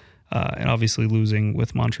final, and obviously losing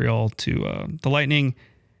with Montreal to the Lightning.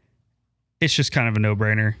 It's just kind of a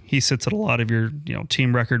no-brainer. He sits at a lot of your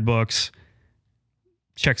team record books,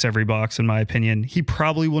 checks every box in my opinion. He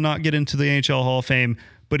probably will not get into the NHL Hall of Fame,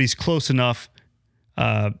 but he's close enough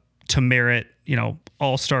to merit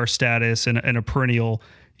all-star status and a perennial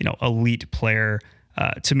elite player.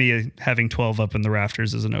 To me, having 12 up in the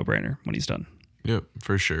rafters is a no-brainer when he's done. Yep,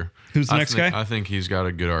 for sure. Who's the next guy? I think he's got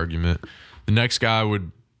a good argument. The next guy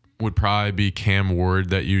would probably be Cam Ward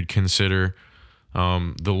that you'd consider.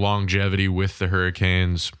 The longevity with the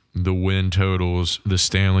Hurricanes, the win totals, the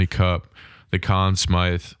Stanley Cup, the Conn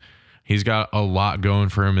Smythe. He's got a lot going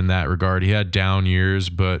for him in that regard. He had down years,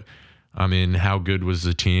 but I mean, how good was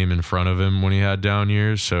the team in front of him when he had down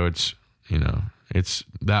years? So it's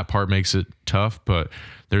that part makes it tough, but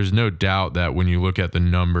there's no doubt that when you look at the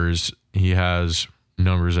numbers, he has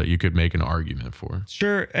numbers that you could make an argument for.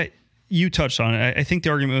 Sure. You touched on it. I think the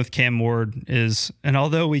argument with Cam Ward is, and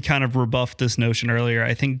although we kind of rebuffed this notion earlier,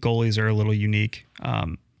 I think goalies are a little unique.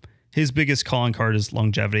 His biggest calling card is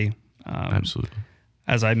longevity. Absolutely.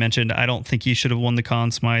 As I mentioned, I don't think he should have won the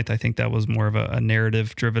Conn Smythe. I think that was more of a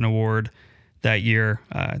narrative-driven award that year.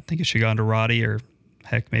 I think it should have gone to Roddy or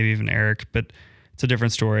heck, maybe even Eric, but it's a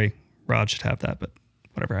different story. Rod should have that, but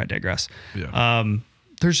whatever, I digress. Yeah.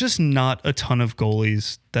 There's just not a ton of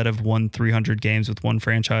goalies that have won 300 games with one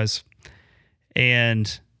franchise.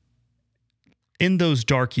 And in those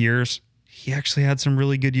dark years, he actually had some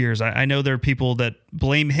really good years. I know there are people that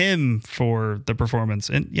blame him for the performance.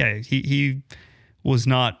 And yeah, he was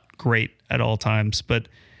not great at all times. But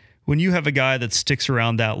when you have a guy that sticks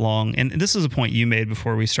around that long, and this is a point you made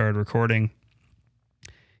before we started recording,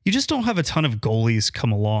 you just don't have a ton of goalies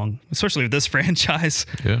come along, especially with this franchise.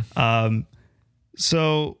 Yeah.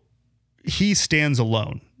 So he stands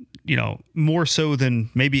alone, more so than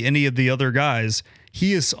maybe any of the other guys.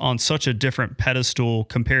 he is on such a different pedestal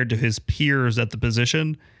compared to his peers at the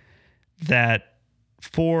position that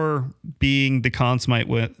for being the Conn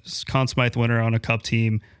Smythe winner on a cup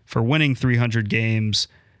team, for winning 300 games,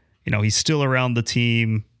 he's still around the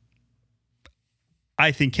team.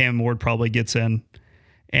 I think Cam Ward probably gets in.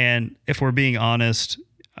 And if we're being honest,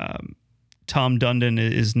 Tom Dundon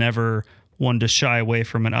is never one to shy away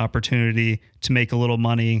from an opportunity to make a little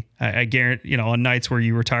money. I guarantee, on nights where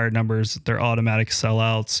you retire numbers, they're automatic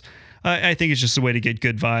sellouts. I think it's just a way to get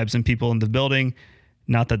good vibes and people in the building.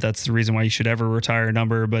 Not that that's the reason why you should ever retire a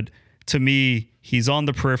number, but to me, he's on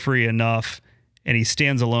the periphery enough and he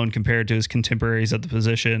stands alone compared to his contemporaries at the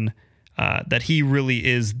position that he really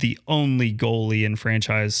is the only goalie in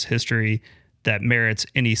franchise history that merits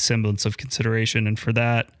any semblance of consideration. And for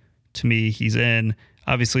that, to me, he's in.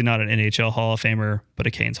 Obviously not an NHL Hall of Famer, but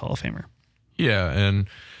a Canes Hall of Famer. Yeah, and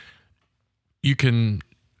you can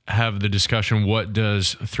have the discussion, what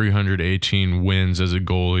does 318 wins as a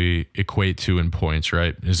goalie equate to in points,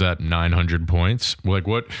 right? Is that 900 points? Like,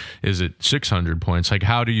 what is it, 600 points? Like,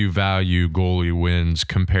 how do you value goalie wins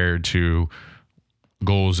compared to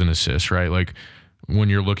goals and assists, right? Like, when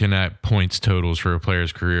you're looking at points totals for a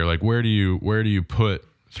player's career, like, where do you put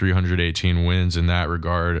 318 wins in that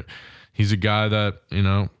regard? He's a guy that,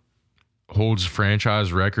 holds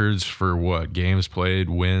franchise records for what? Games played,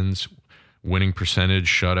 wins, winning percentage,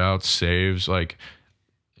 shutouts, saves. Like,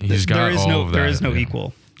 he's got all of that. There is no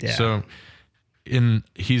equal. Yeah. So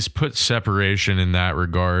he's put separation in that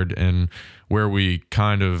regard, and where we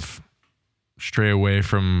kind of stray away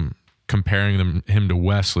from comparing him to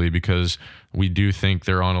Wesley, because we do think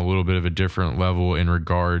they're on a little bit of a different level in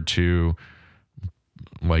regard to,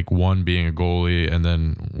 like, one being a goalie and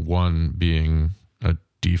then one being a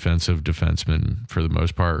defensive defenseman for the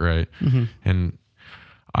most part, right? Mm-hmm. And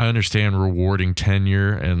I understand rewarding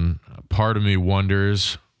tenure, and part of me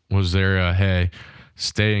wonders, was there a, hey,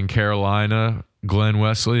 stay in Carolina, Glenn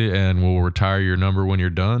Wesley, and we'll retire your number when you're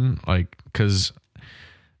done? Like, because,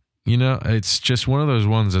 it's just one of those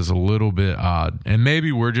ones that's a little bit odd. And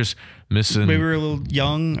maybe we're just missing. Maybe we're a little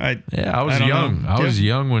young. I was young. I was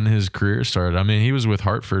young when his career started. I mean, he was with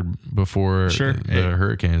Hartford before the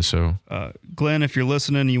Hurricanes. So, Glenn, if you're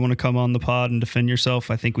listening, you want to come on the pod and defend yourself,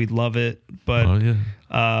 I think we'd love it. But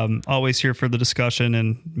always here for the discussion,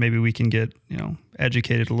 and maybe we can get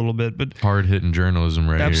educated a little bit. But hard hitting journalism,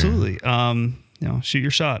 right? Absolutely. Here. Shoot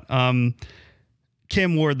your shot.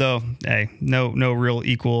 Cam Ward, though, hey, no real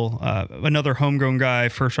equal. Another homegrown guy,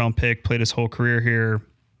 first round pick, played his whole career here.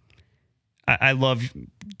 I love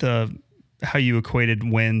how you equated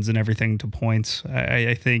wins and everything to points.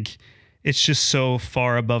 I think it's just so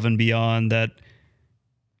far above and beyond that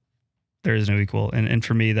there is no equal. And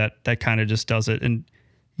for me, that kind of just does it. And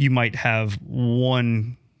you might have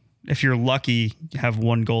one, if you're lucky, have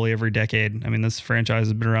one goalie every decade. I mean, this franchise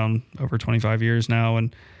has been around over 25 years now,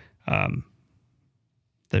 and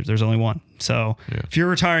there's only one. So if you're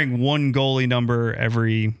retiring one goalie number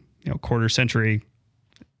every quarter century,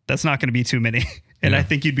 that's not going to be too many. And I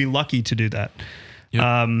think you'd be lucky to do that.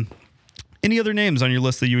 Yep. Any other names on your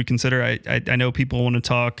list that you would consider? I know people want to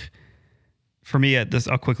talk. For me,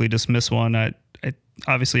 I'll quickly dismiss one. I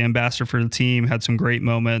obviously ambassador for the team, had some great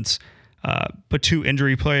moments, but too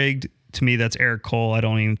injury plagued. To me, that's Eric Cole. I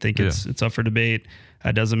don't even think it's up for debate.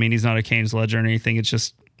 That doesn't mean he's not a Canes legend or anything. It's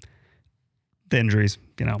just the injuries,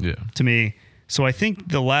 to me. So I think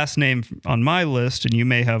the last name on my list, and you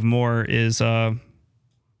may have more, is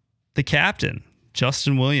the captain,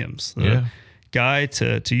 Justin Williams, the guy,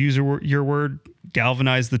 to use your word,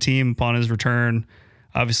 galvanized the team upon his return.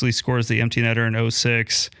 Obviously scores the empty netter in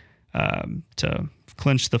 2006 to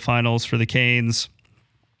clinch the finals for the Canes.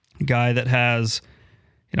 A guy that has,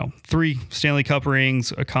 3 Stanley Cup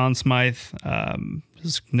rings, a Conn Smythe,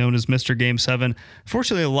 is known as Mr. Game 7.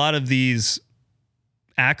 Fortunately, a lot of these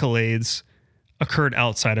accolades occurred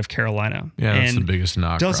outside of Carolina. Yeah, that's the biggest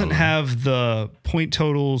knock. Doesn't have the point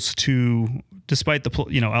totals to, despite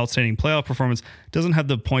the outstanding playoff performance, doesn't have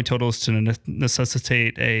the point totals to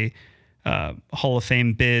necessitate a Hall of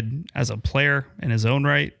Fame bid as a player in his own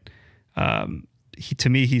right. To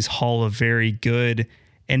me, he's Hall of Very Good,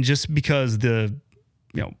 and just because there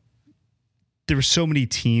were so many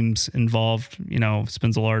teams involved,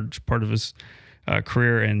 spends a large part of his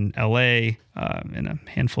career in LA and a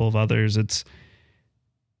handful of others.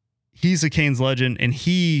 He's a Canes legend, and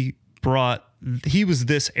he was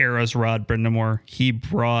this era's Rod Brindamore. He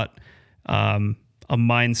brought a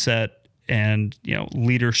mindset and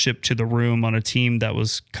leadership to the room on a team that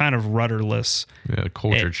was kind of rudderless. Yeah,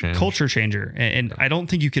 culture changer. And I don't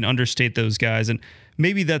think you can understate those guys. And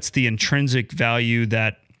maybe that's the intrinsic value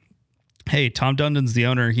that hey, Tom Dundon's the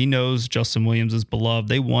owner. He knows Justin Williams is beloved.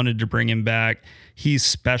 They wanted to bring him back. He's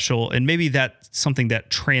special. And maybe that's something that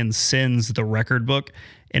transcends the record book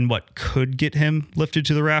and what could get him lifted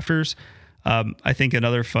to the rafters. I think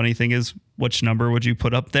another funny thing is, which number would you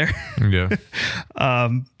put up there? Yeah.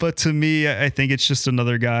 But to me, I think it's just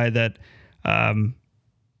another guy that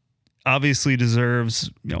obviously deserves,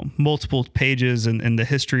 multiple pages in the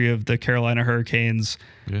history of the Carolina Hurricanes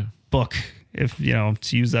book, if,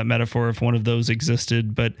 to use that metaphor, if one of those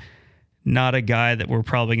existed, but not a guy that we're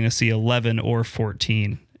probably going to see 11 or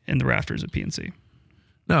 14 in the rafters at PNC.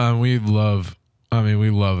 No, and we love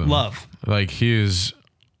him. Like, he is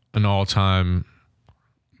an all-time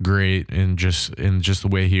great in just the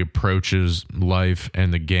way he approaches life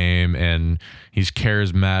and the game, and he's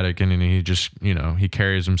charismatic, and he just, he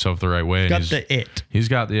carries himself the right way. He's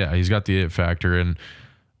got the it factor. And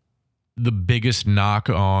the biggest knock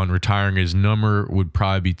on retiring his number would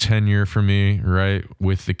probably be tenure for me, right,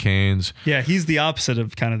 with the Canes. Yeah, he's the opposite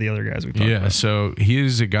of kind of the other guys we talked about. Yeah, so he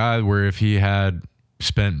is a guy where if he had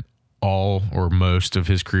spent all or most of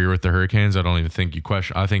his career with the Hurricanes, I don't even think you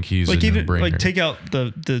question. I think he's like, a even no-brainer. like, take out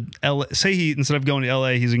the LA, say he, instead of going to LA,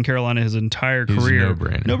 he's in Carolina his entire career.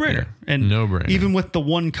 No-brainer. Yeah. And no-brainer. Even with the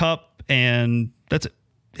one cup, and that's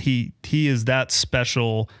he is that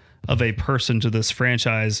special of a person to this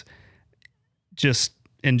franchise. Just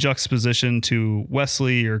in juxtaposition to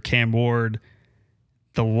Wesley or Cam Ward,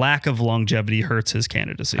 the lack of longevity hurts his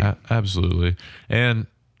candidacy. Absolutely. And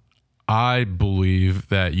I believe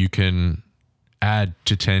that you can add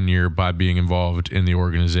to tenure by being involved in the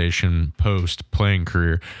organization post playing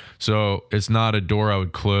career. So it's not a door I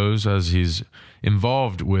would close as he's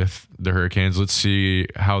involved with the Hurricanes. Let's see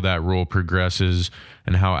how that role progresses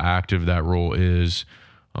and how active that role is.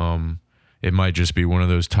 It might just be one of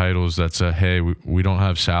those titles that's hey, we don't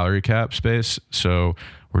have salary cap space, so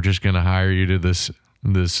we're just going to hire you to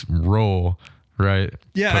this role, right?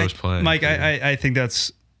 Yeah, post-playing. Mike, I think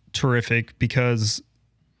that's terrific, because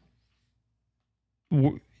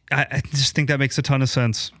I just think that makes a ton of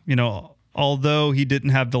sense. Although he didn't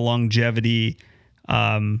have the longevity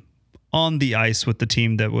on the ice with the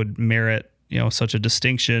team that would merit, such a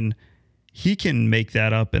distinction, he can make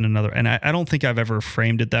that up in another. And I don't think I've ever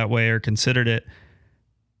framed it that way or considered it.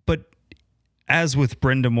 But as with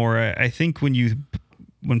Brind'Amour, I think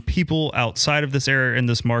when people outside of this era in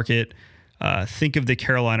this market think of the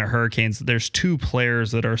Carolina Hurricanes, there's two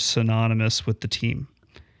players that are synonymous with the team,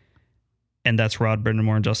 and that's Rod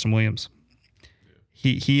Brind'Amour and Justin Williams.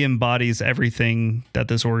 He embodies everything that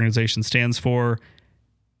this organization stands for.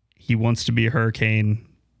 He wants to be a Hurricane.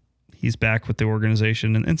 He's back with the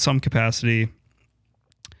organization in some capacity.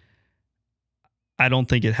 I don't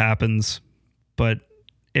think it happens, but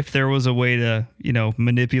if there was a way to,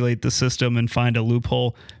 manipulate the system and find a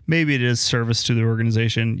loophole, maybe it is service to the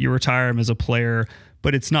organization. You retire him as a player,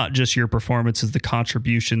 but it's not just your performance, it's the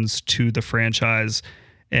contributions to the franchise.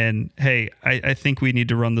 And hey, I think we need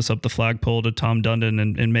to run this up the flagpole to Tom Dundon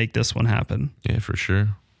and make this one happen. Yeah, for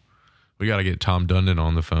sure. We got to get Tom Dundon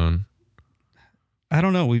on the phone. I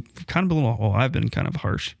don't know. We've kind of been, I've been kind of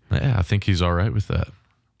harsh. Yeah, I think he's all right with that.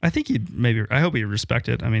 I think I hope he'd respect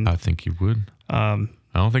it. I mean, I think he would. I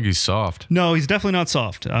don't think he's soft. No, he's definitely not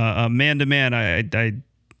soft. Man to man,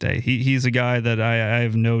 he's a guy that I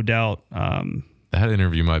have no doubt. That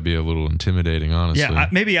interview might be a little intimidating, honestly. Yeah,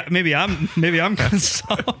 maybe I'm kind of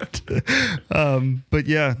soft. But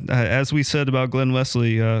yeah, as we said about Glenn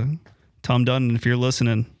Wesley, Tom Dundon, if you're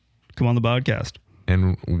listening, come on the podcast.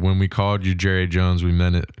 And when we called you Jerry Jones, we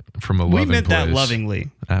meant it from a loving place. We meant that lovingly.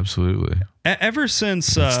 Absolutely. Ever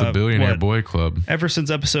since it's the Billionaire Boy Club. Ever since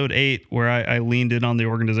episode 8, where I leaned in on the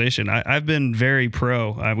organization, I've been very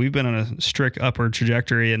pro. We've been on a strict upward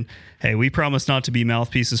trajectory, and hey, we promise not to be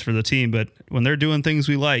mouthpieces for the team, but when they're doing things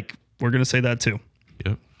we like, we're going to say that too.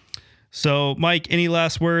 Yep. So, Mike, any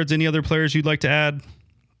last words? Any other players you'd like to add?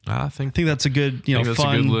 I think that's a good,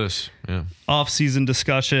 fun, a good list. Yeah. Off-season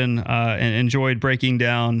discussion, and enjoyed breaking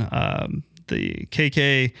down the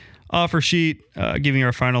KK offer sheet, giving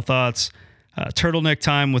our final thoughts. Turtleneck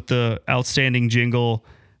Time with the outstanding jingle,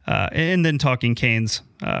 and then talking Canes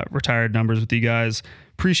retired numbers with you guys.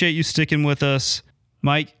 Appreciate you sticking with us.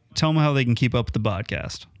 Mike, tell them how they can keep up with the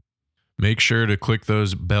podcast. Make sure to click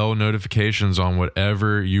those bell notifications on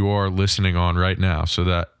whatever you are listening on right now, so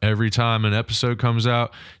that every time an episode comes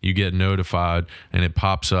out, you get notified and it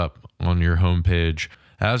pops up on your homepage.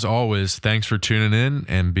 As always, thanks for tuning in,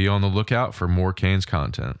 and be on the lookout for more Canes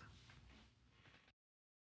content.